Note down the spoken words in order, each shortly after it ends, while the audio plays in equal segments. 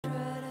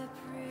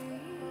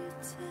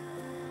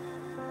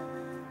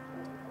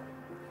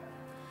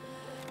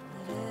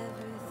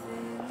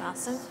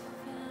awesome?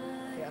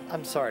 Yeah,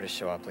 I'm sorry to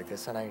show up like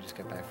this. I know you just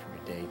got back from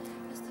your date.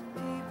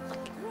 Look,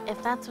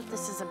 if that's what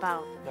this is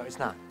about... No, it's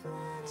not.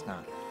 It's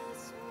not.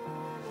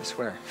 I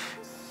swear.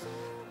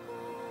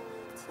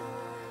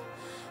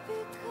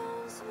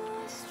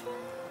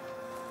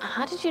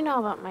 How did you know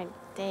about my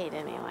date,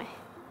 anyway?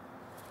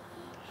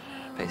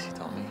 Pacey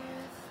told me.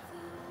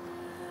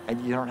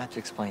 And you don't have to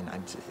explain.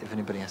 If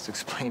anybody has to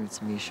explain,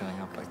 it's me showing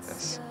up like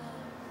this.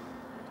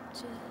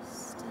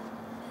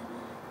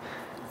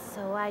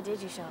 So why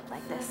did you show up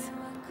like this?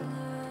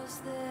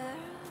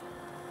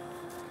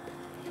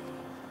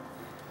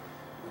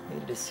 I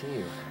needed to see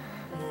you.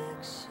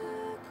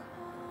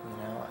 You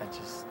know, I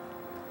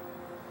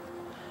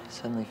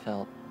suddenly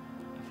felt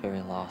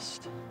very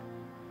lost.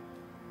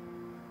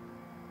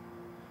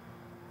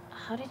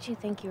 How did you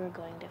think you were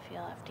going to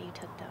feel after you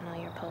took down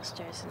all your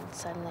posters and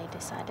suddenly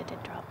decided to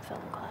drop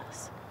film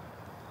class?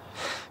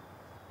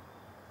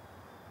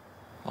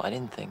 Well, I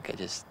didn't think. I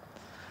just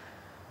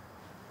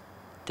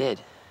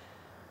did.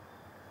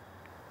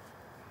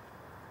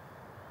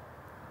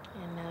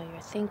 And now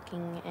you're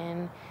thinking,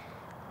 and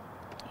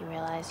you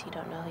realize you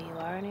don't know who you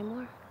are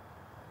anymore?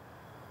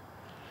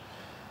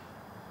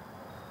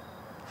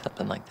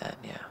 Something like that,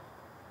 yeah.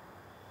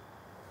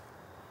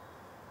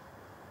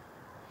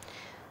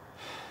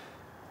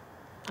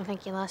 I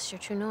think you lost your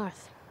true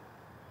north.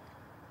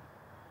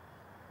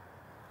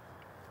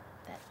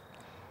 That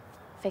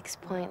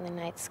fixed point in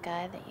the night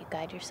sky that you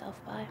guide yourself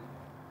by.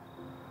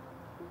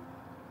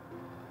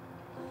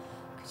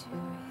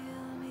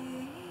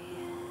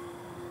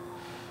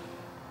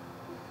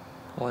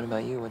 What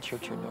about you? What's your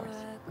true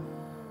north?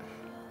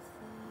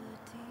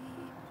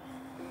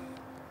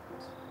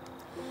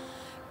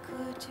 I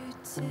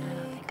don't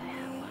think I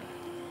have one.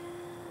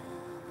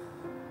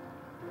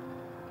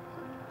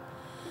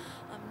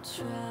 I'm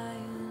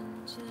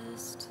trying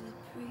just to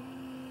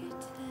pretend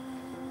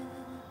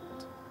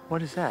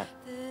What is that?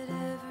 that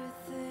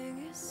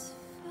everything is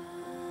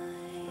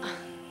fine.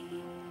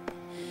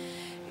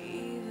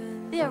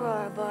 Even The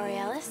Aurora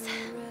Borealis.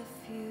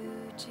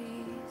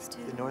 refugees to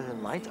The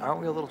Northern Lights?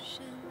 Aren't we a little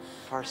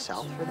far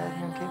south for that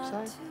here in Cape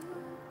Side?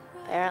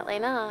 Apparently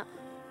not.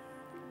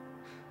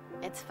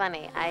 It's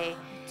funny, I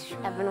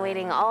have been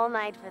waiting all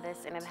night for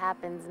this, and it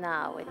happens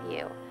now with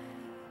you.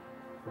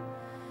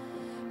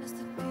 as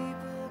the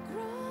people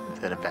grow, Is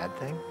that a bad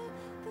thing?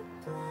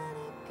 the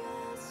planet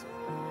gets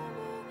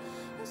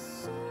warmer, a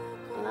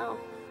circle No,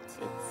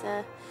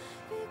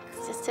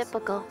 it's just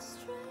typical.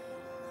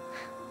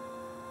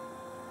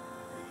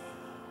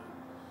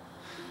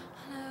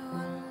 And I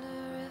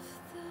wonder if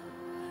the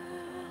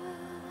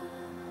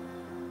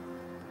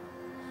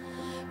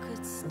world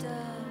could stop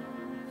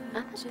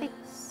I thought they'd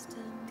just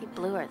be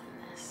bluer than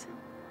this.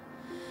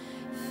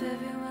 if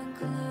everyone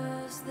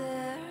closed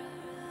their